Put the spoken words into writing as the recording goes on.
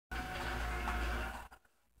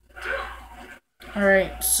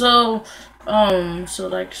Alright, so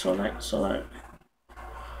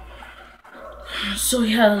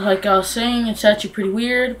yeah, like I was saying, it's actually pretty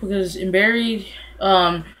weird because in Buried,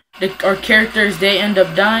 our characters, they end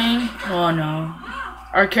up dying. Oh no.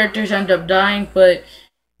 Our characters end up dying, but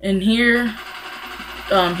in here,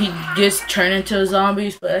 he gets turned into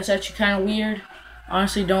zombies, but that's actually kind of weird.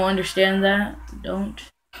 Honestly, don't understand that. Don't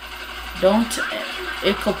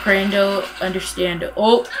it comprendo, understand it.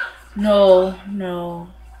 Oh, no, no,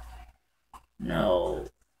 no,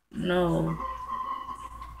 no.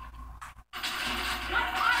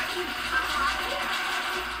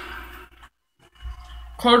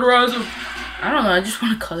 Carderizer. I don't know. I just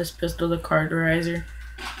want to call this pistol the Carderizer.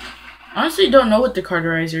 Honestly, don't know what the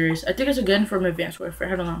Carderizer is. I think it's a gun from Advanced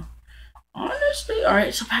Warfare. I don't know. Honestly,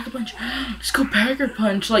 alright, so Packer Punch. Let's go Packer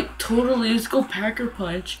Punch. Like, totally, let's go Packer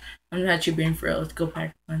Punch. I'm actually being for real. Let's go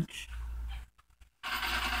Packer Punch.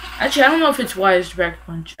 Actually, I don't know if it's wise to Packer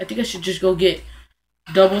Punch. I think I should just go get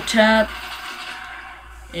Double Tap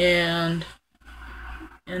and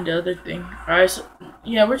the other thing. Alright, so,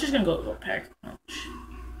 yeah, we're just gonna go Packer Punch.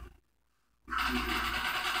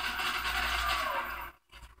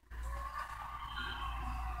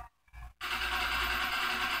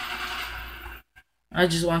 I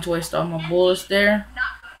just want to waste all my bullets there.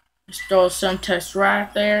 Let's throw some tests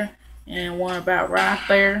right there. And one about right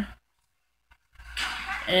there.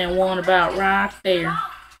 And one about right there.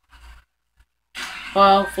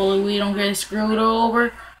 Hopefully we don't get screwed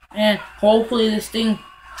over. And hopefully this thing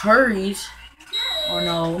hurries. Oh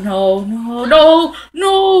no, no, no, no,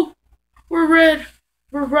 no! We're red.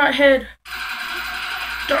 We're right head.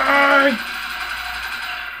 Die!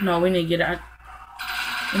 No, we need to get out.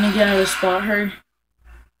 We need to get out of the spot. Hurry.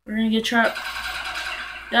 We're gonna get trapped.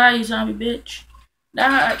 Die, you zombie bitch.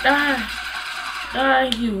 Die, die. Die,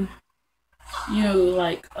 you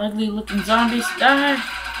like ugly looking zombies. Die.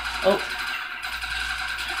 Oh.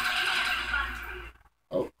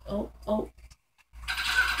 Oh, oh, oh.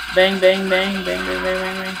 Bang, bang, bang, bang, bang, bang,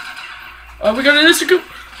 bang, bang. Oh, we got an instant coup.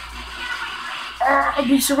 Oh,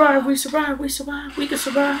 we survived, we survived, we survived. We can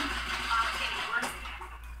survive.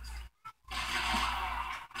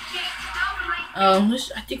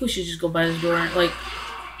 I think we should just go by this door. Like,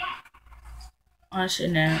 honestly,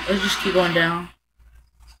 nah. Let's just keep going down.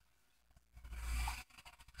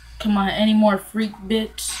 Come on, any more freak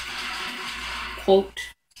bits? Quote.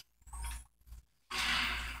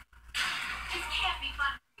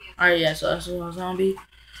 Alright, yeah, so that's a zombie.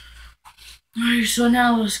 Alright, so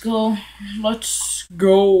now let's go,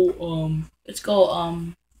 go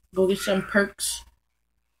get some perks.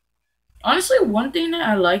 Honestly, one thing that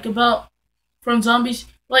I like about from zombies,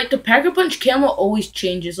 like the Pack-a-Punch camo always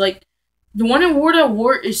changes. Like, the one in World at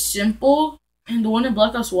War is simple, and the one in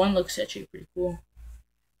Black Ops 1 looks actually pretty cool.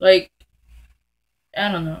 Like,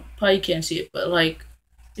 I don't know, probably can't see it, but like,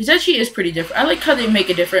 it actually is pretty different. I like how they make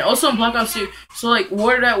it different. Also in Black Ops 2, so like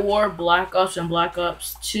World at War, Black Ops, and Black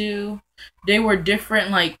Ops 2, they were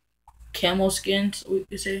different like camo skins, we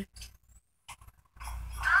could say.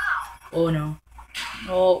 Oh no.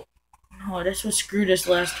 Oh no, that's what screwed us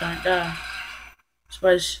last time. Die.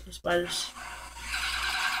 Let's buy this.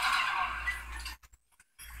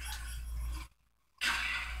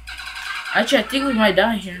 Actually, I think we might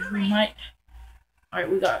die here. We might. Alright,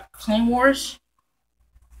 we got Claymores.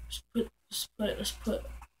 Let's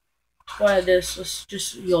try this. Let's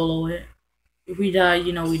just YOLO it. If we die,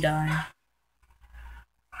 you know we die.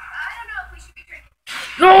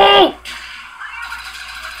 No!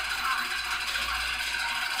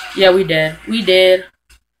 Yeah, we did. We did.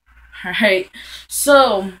 Alright.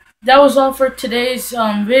 So, that was all for today's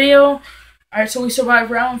video. Alright, so we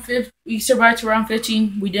survived round 5. We survived to round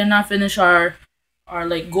 15. We did not finish our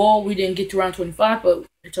like goal. We didn't get to round 25, but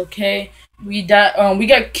it's okay. We got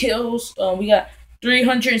kills. We got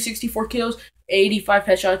 364 kills, 85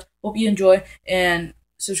 headshots. Hope you enjoy, and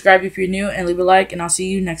subscribe if you're new, and leave a like, and I'll see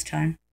you next time.